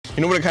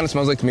You know what it kind of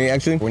smells like to me,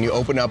 actually? When you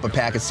open up a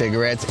pack of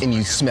cigarettes and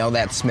you smell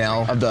that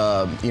smell of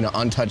the,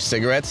 untouched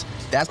cigarettes,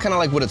 that's kind of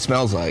like what it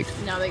smells like.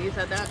 Now that you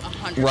said that,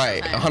 100%.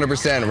 Right,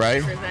 100%,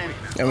 right?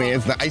 100%. I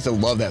mean, I used to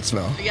love that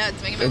smell. Yeah,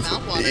 it's making my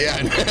mouth water. Yeah,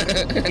 I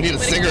need a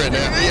cigarette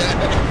now.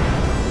 Yeah.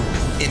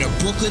 In a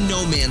Brooklyn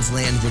no man's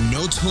land where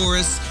no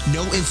tourists,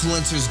 no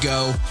influencers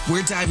go,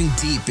 we're diving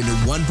deep into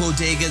one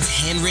bodega's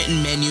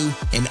handwritten menu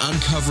and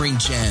uncovering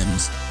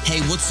gems. Hey,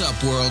 what's up,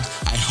 world?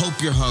 I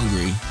hope you're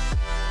hungry.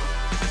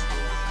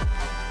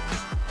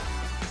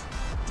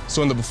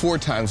 So in the before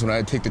times when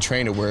I'd take the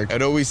train to work,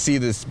 I'd always see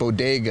this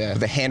bodega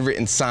with a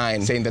handwritten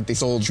sign saying that they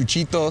sold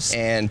chuchitos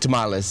and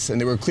tamales,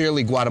 and they were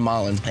clearly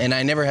Guatemalan. And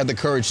I never had the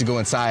courage to go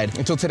inside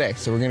until today,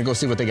 so we're gonna go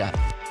see what they got.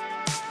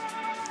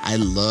 I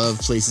love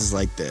places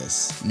like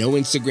this. No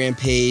Instagram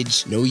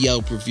page, no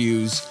Yelp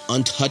reviews,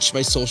 untouched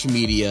by social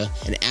media,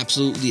 and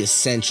absolutely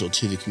essential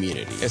to the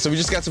community. Yeah, so we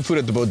just got some food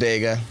at the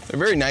bodega. They're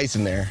very nice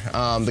in there.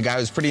 The guy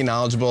was pretty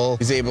knowledgeable.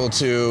 He's able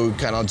to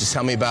kind of just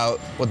tell me about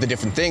what the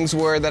different things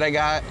were that I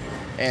got.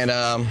 And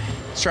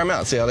let's try them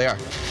out, see how they are.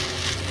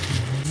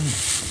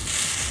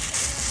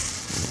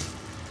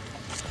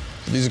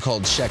 These are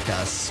called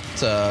shecas.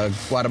 It's a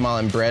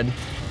Guatemalan bread.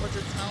 What's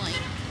it smell like?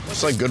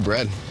 It's like good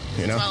bread,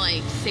 you know? Smell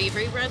like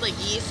savory bread, like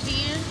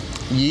yeasty?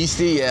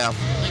 Yeasty, yeah.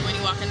 Like when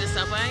you walk into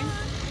Subway?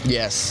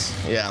 Yes,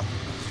 yeah.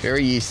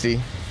 Very yeasty.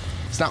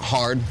 It's not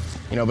hard,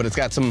 but it's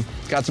got some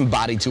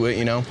body to it,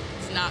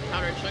 It's not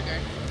powdered sugar.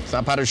 It's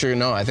not powdered sugar,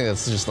 no. I think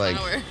that's just like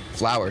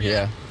flour,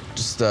 yeah.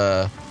 Just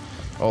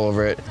all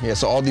over it. Yeah,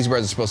 so all these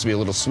breads are supposed to be a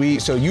little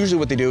sweet. So usually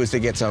what they do is they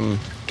get some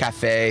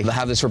cafe. They'll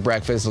have this for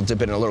breakfast. They'll dip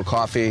it in a little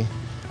coffee.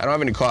 I don't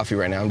have any coffee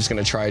right now. I'm just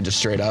gonna try it just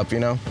straight up,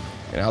 And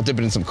I'll dip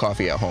it in some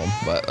coffee at home.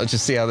 But let's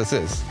just see how this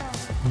is.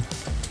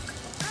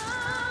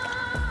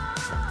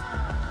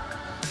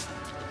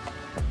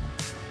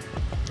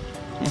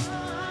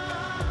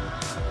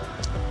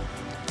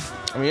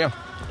 I mean, yeah,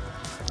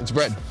 it's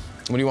bread.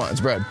 What do you want?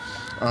 It's bread.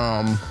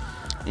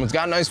 It's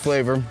got a nice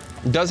flavor.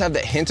 It does have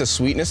that hint of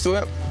sweetness to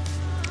it,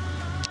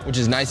 which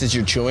is nice as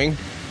you're chewing. It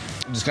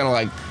just kind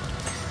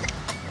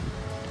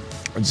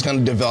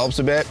of develops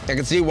a bit. I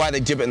can see why they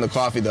dip it in the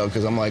coffee though,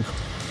 because I'm like,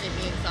 It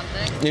needs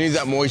something. it needs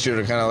that moisture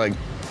to kind of like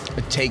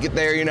take it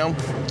there,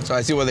 So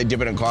I see why they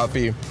dip it in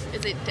coffee.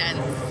 Is it dense?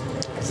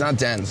 It's not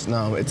dense,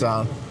 no. It's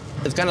kind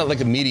of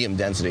like a medium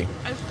density.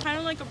 It's kind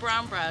of like a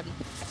brown bread.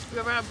 You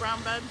ever had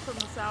brown bread from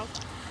the South?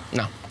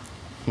 No.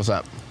 What's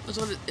that? That's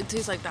what it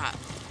tastes like that.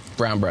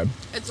 Brown bread.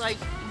 It's like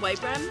white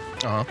bread,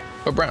 But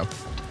brown.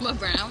 but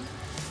brown.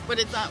 But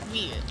it's not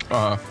wheat.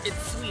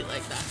 It's sweet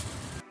like that.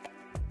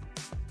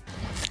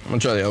 I'm gonna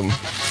try the other one.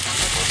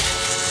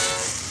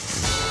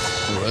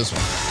 Ooh, this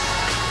one.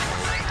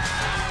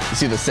 You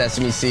see the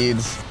sesame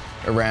seeds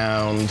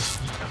around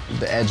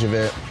the edge of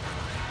it,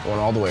 going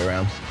all the way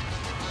around.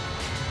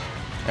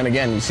 And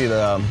again, you see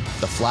the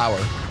flour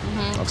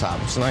on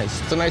top. It's nice.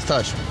 It's a nice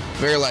touch.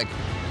 Very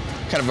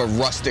kind of a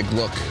rustic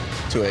look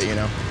to it,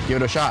 Give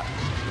it a shot.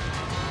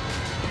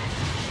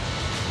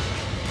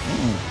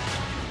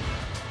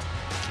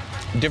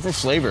 Different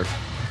flavor.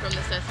 From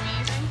the sesame,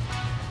 you think?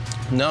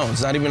 No,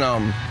 it's not even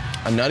a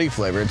nutty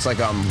flavor. It's like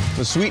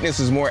the sweetness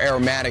is more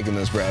aromatic in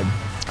this bread.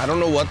 I don't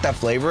know what that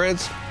flavor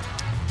is,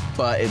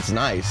 but it's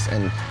nice.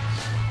 And well,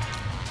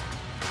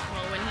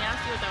 when he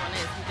asked you what that one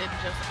is, he did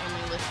just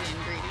only list the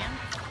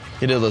ingredients.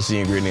 he did list the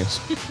ingredients.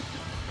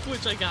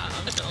 Which I got on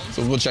film.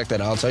 So we'll check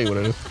that out. I'll tell you what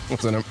it is,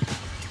 what's in it.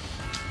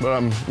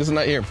 But this is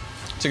not here.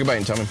 Take a bite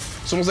and tell me.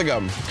 It's almost like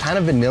a kind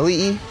of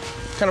vanilla-y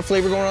kind of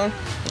flavor going on.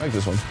 I like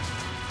this one.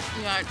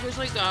 Yeah, it tastes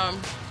like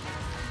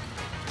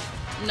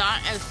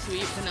not as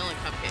sweet vanilla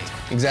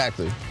cupcake.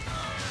 Exactly.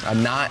 A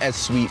not as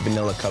sweet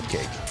vanilla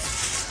cupcake.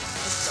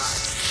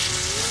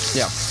 It's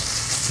dry. Yeah.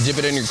 Dip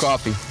it in your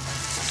coffee.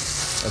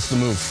 That's the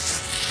move.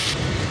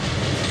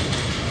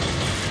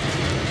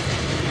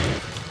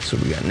 So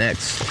what we got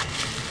next. All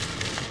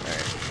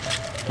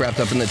right. Wrapped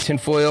up in the tin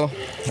foil.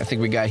 I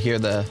think we got here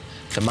the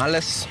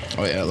tamales.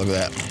 Oh yeah, look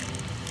at that.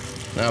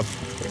 Now,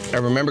 if I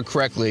remember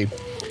correctly,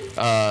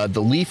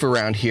 the leaf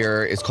around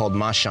here is called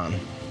Mayan.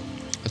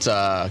 It's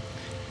a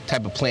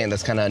type of plant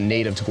that's kind of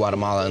native to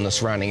Guatemala and the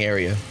surrounding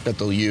area that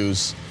they'll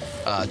use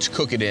to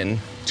cook it in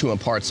to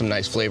impart some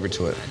nice flavor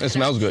to it. It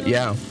smells good,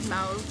 yeah. It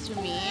smells to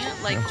me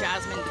like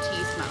jasmine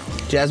tea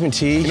smells. Jasmine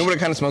tea? You know what it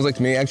kind of smells like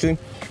to me, actually?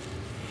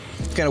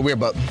 It's kind of weird,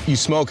 but you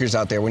smokers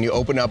out there, when you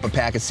open up a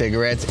pack of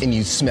cigarettes and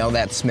you smell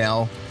that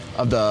smell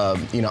of the,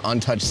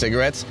 untouched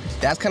cigarettes,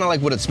 that's kind of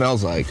like what it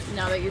smells like.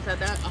 Now that you said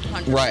that,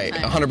 100%. Right,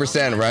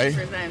 100%, right?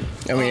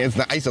 100%. I mean,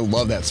 I used to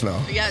love that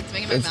smell. Yeah, it's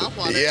making my mouth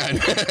water. Yeah,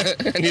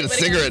 I need a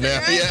cigarette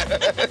now. Yeah.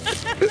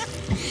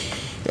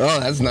 Oh,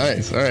 that's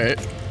nice. All right.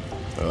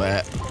 Look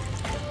at that.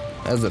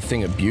 That's a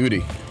thing of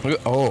beauty. Look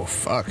at, oh,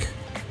 fuck.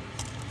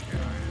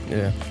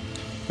 Yeah.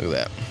 Look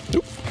at that.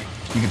 Oop.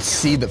 You can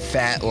see the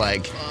fat,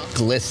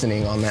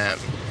 glistening on that.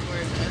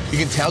 You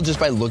can tell just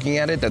by looking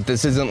at it that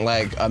this isn't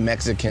like a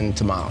Mexican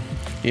tamale.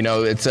 You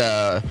know, it's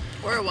a...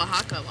 Or a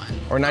Oaxaca one.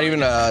 Or not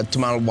even a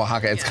tamale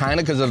Oaxaca. It's kind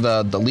of because of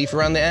the leaf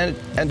around the end,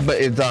 but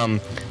it's,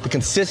 the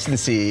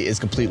consistency is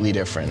completely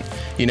different.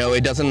 You know,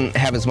 it doesn't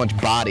have as much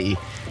body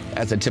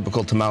as a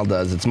typical tamale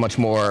does. It's much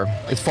more,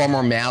 it's far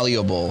more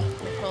malleable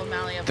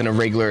than a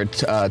regular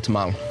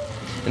tamale.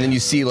 And then you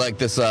see like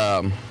this,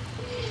 the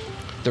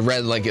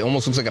red, like it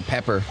almost looks like a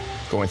pepper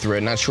going through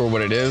it. Not sure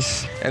what it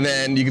is. And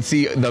then you can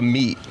see the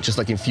meat just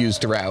like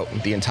infused throughout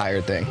the entire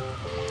thing.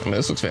 I mean,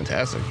 this looks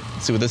fantastic.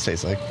 Let's see what this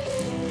tastes like.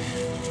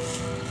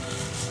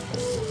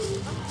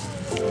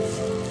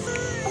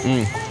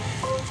 Is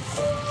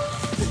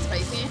it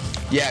spicy?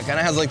 Yeah, it kind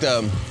of has like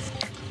the,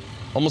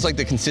 almost like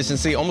the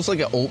consistency, almost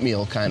like an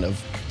oatmeal kind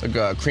of, like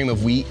a cream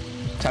of wheat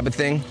type of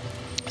thing.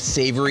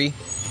 Savory,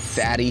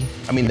 fatty.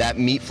 I mean, that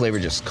meat flavor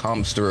just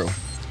comes through.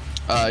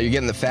 You're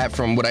getting the fat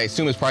from what I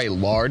assume is probably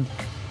lard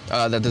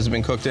that this has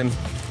been cooked in.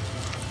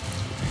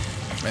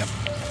 Yeah,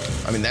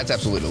 I mean, that's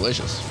absolutely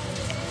delicious.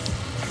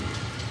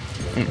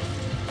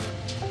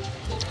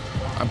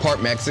 I'm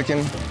part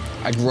Mexican.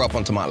 I grew up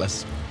on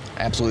tamales.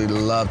 I absolutely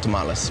love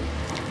tamales.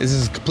 This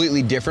is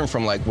completely different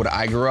from like what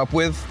I grew up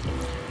with,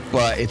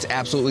 but it's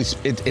absolutely,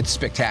 it's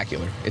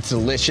spectacular. It's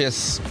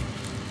delicious.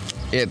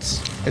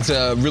 It's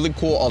a really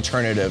cool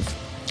alternative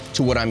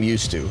to what I'm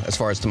used to as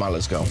far as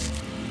tamales go.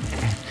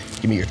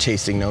 Give me your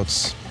tasting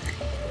notes.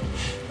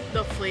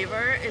 The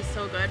flavor is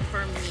so good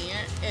for me.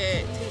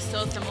 It tastes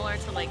so similar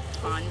to like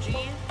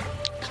congee.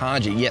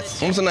 Congee,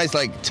 yes. Almost a nice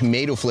like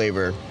tomato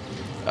flavor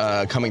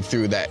coming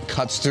through that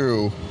cuts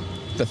through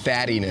the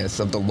fattiness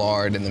of the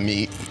lard and the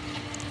meat.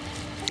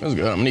 That was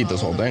good. I'm gonna eat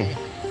this whole thing.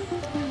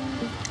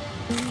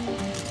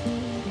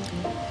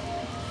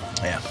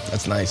 Yeah,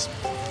 that's nice.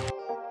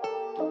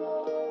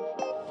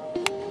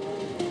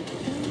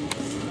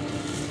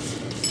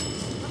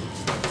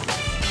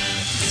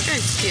 This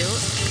guy's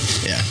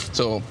cute. Yeah,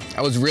 so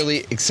I was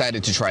really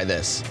excited to try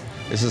this.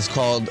 This is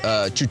called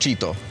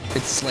chuchito.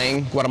 It's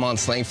slang, Guatemalan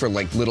slang for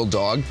like little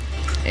dog.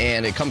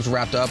 And it comes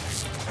wrapped up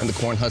in the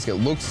corn husk. It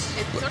sort of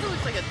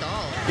looks like a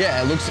doll.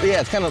 Yeah,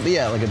 it's kind of,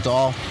 like a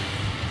doll.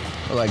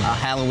 Or like a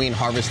Halloween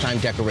harvest time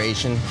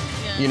decoration,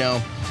 you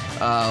know?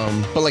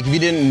 But like if you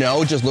didn't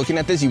know, just looking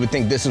at this, you would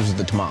think this was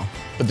the tamale.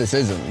 But this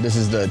isn't. This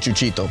is the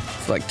chuchito.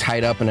 It's like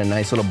tied up in a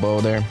nice little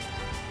bow there.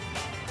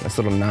 Nice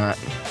little knot.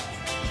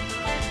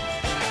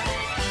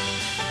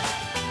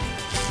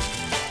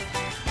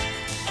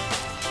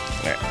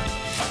 All right,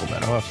 pull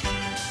that off.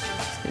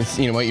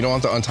 You know what, you don't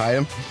have to untie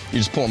them, you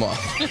just pull them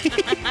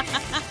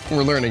off.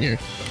 We're learning here.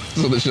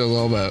 That's what this show's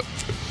all about.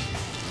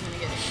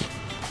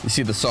 You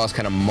see the sauce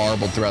kind of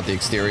marbled throughout the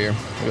exterior.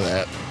 Look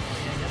at that.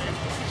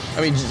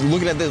 I mean, just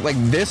looking at this, like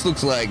this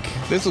looks like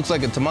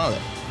a tamale.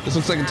 This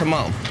looks like a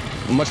tamale.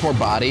 Much more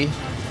body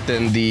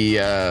than the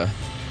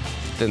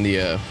what's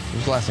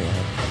the last thing I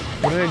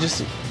had? What did I just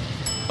see?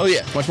 Oh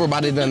yeah, much more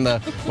body than the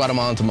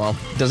Guatemalan tamale.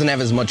 Doesn't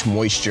have as much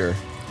moisture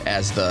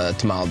as the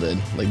tamale did.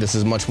 Like this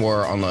is much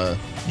more on the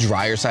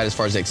drier side as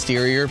far as the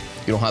exterior.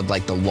 You don't have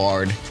like the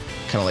lard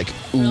kind of like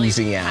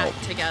oozing really out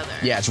together.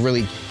 Yeah,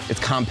 it's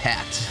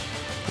compact.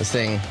 This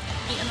thing.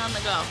 Eating on the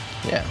go.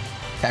 Yeah,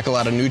 pack a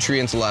lot of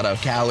nutrients, a lot of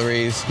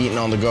calories. Eating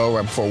on the go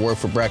right before work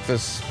for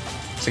breakfast.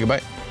 Let's take a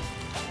bite.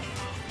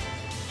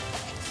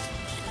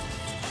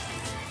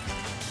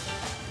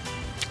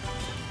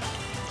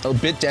 A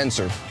bit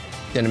denser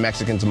than a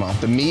Mexican tamale.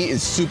 The meat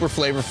is super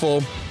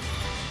flavorful,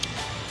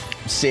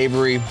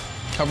 savory,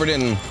 covered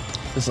in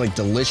this like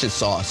delicious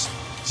sauce.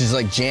 It's just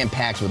like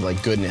jam-packed with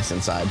like goodness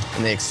inside.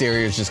 And the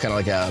exterior is just kind of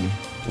like a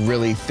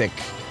really thick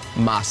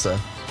masa.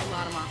 A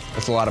lot of masa.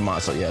 It's a lot of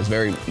masa, yeah. It's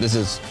very, this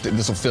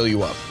will fill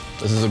you up.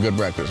 This is a good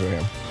breakfast right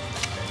here.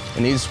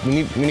 And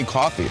we need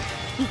coffee.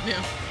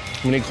 Yeah.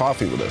 We need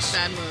coffee with this.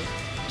 Bad move.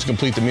 To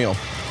complete the meal.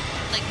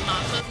 Like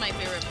masa is my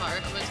favorite part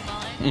of a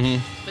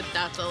tamale, but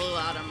that's a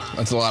lot of masa.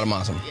 That's a lot of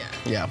masa. Yeah.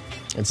 Yeah,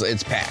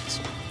 it's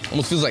packed.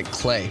 Almost feels like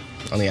clay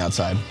on the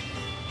outside.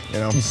 You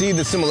know? You see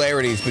the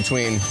similarities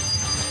between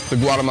the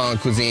Guatemalan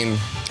cuisine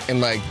and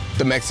like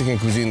the Mexican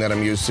cuisine that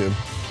I'm used to.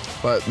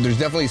 But there's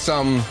definitely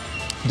some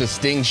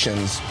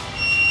distinctions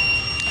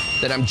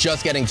that I'm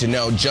just getting to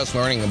know, just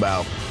learning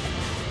about.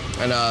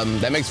 And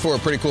that makes for a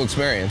pretty cool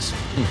experience.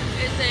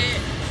 Is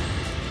it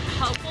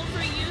helpful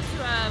for you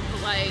to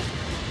have like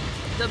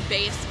the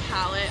base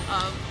palette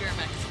of your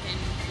Mexican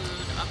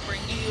food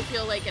upbringing? Do you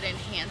feel like it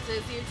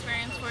enhances the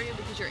experience for you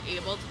because you're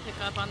able to pick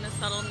up on the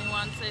subtle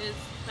nuances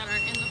that are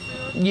in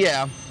the food?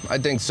 Yeah, I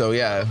think so,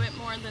 yeah. A little bit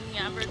more than the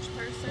average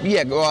person?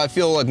 Yeah, well, I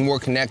feel like more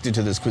connected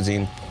to this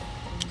cuisine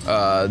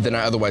than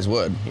I otherwise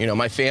would. You know,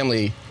 my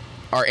family,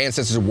 our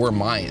ancestors were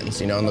Mayans,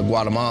 you know, and the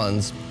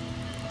Guatemalans,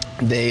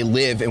 they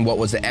live in what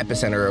was the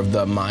epicenter of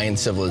the Mayan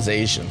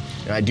civilization.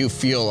 And I do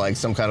feel like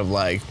some kind of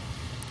like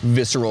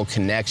visceral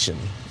connection,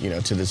 you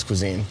know, to this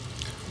cuisine.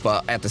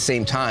 But at the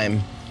same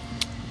time,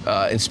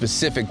 in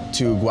specific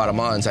to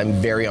Guatemalans, I'm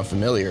very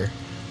unfamiliar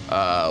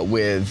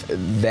with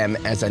them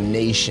as a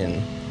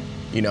nation,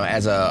 you know,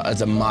 as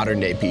a modern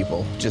day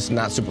people, just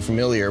not super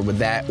familiar with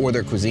that or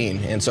their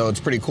cuisine. And so it's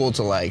pretty cool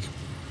to like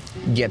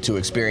get to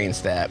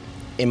experience that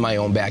in my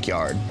own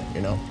backyard,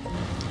 you know?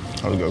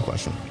 That was a good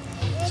question.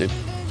 See,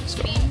 let's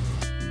go.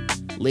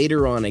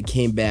 Later on, I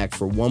came back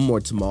for one more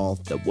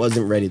tamal that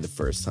wasn't ready the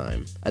first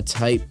time. A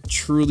type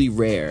truly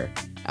rare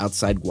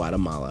outside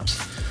Guatemala.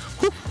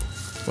 Whew.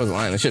 Wasn't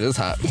lying, this shit is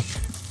hot.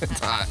 It's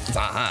hot, it's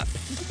hot.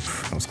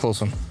 That was a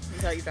close one. You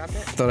thought you dropped it?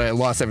 Thought I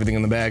lost everything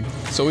in the bag.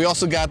 So we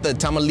also got the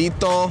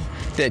tamalito,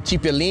 the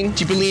chipilín.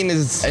 Chipilín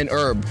is an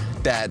herb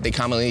that they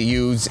commonly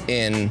use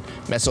in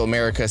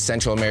Mesoamerica,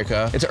 Central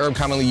America. It's an herb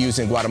commonly used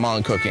in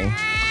Guatemalan cooking.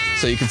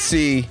 So you can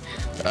see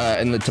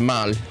in the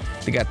tamal,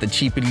 they got the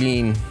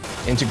chipilín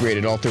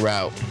integrated all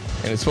throughout.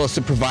 And it's supposed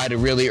to provide a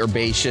really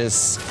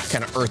herbaceous,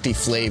 kind of earthy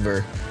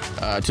flavor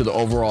to the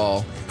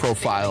overall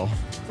profile.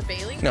 It's a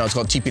bay leaf? No, it's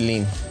called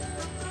chipilín. I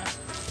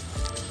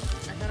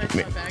thought I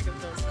saw a bag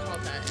of those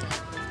called that. And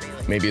it was bay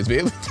leaf. Maybe it's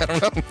bay leaf, I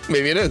don't know.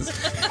 Maybe it is.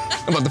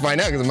 I'm about to find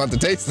out because I'm about to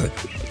taste it.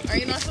 Are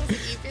you not supposed to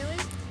eat bay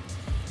leaf?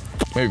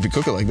 Maybe if you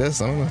cook it like this,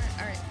 I don't know.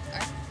 All right.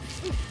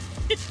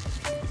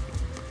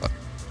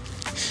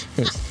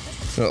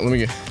 No, let me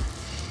get.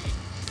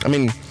 I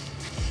mean,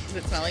 Does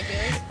it smell like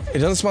bay leaf? it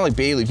doesn't smell like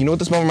bay leaf. You know what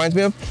the smell reminds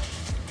me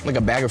of? Like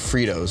a bag of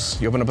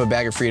Fritos. You open up a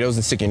bag of Fritos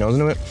and stick your nose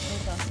into it.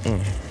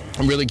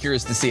 I'm really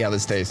curious to see how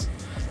this tastes.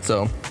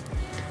 So,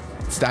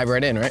 let's dive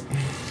right in, right?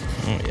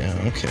 Oh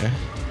yeah, okay.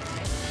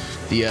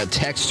 The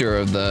texture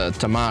of the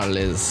tamal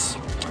is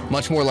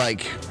much more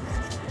like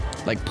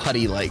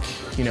putty-like,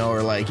 you know,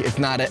 or like it's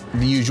not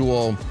the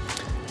usual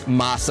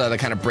masa that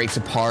kind of breaks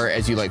apart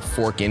as you like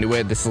fork into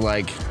it. This is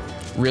like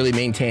really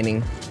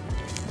maintaining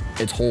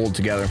its hold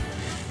together.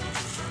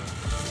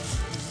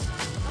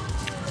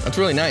 That's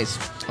really nice.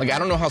 Like, I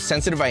don't know how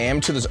sensitive I am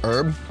to this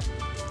herb,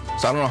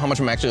 so I don't know how much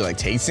I'm actually like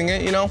tasting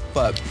it, you know,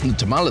 but the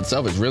tamal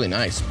itself is really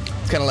nice.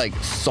 It's kind of like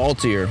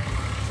saltier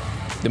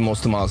than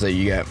most tamales that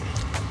you get.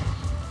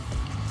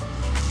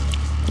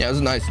 Yeah, this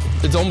is nice.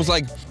 It's almost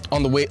like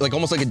on the way, like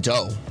almost like a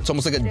dough. It's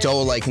almost like a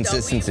dough-like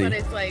consistency. But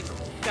it's like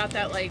got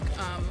that like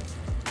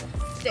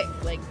stick,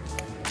 like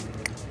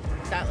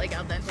that like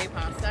al dente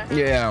pasta.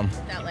 Yeah.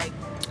 That like.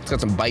 It's got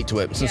some bite to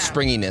it, some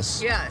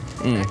springiness. Yeah.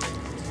 Exactly.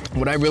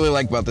 What I really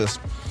like about this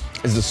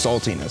is the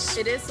saltiness.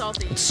 It is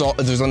salty. It's salt.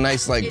 There's a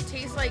nice like. It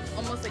tastes like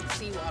almost like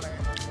seawater.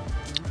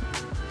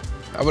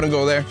 I wouldn't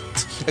go there.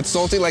 It's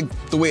salty like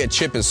the way a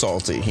chip is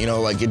salty. You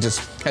know, like it just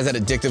has that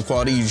addictive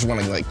quality. You just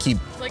want to like keep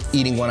like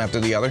eating one after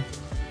the other.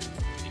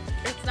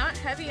 It's not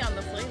heavy on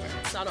the flavor.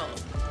 It's subtle.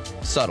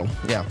 Subtle,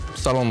 yeah,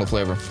 subtle on the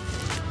flavor.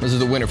 This is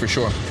the winner for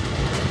sure.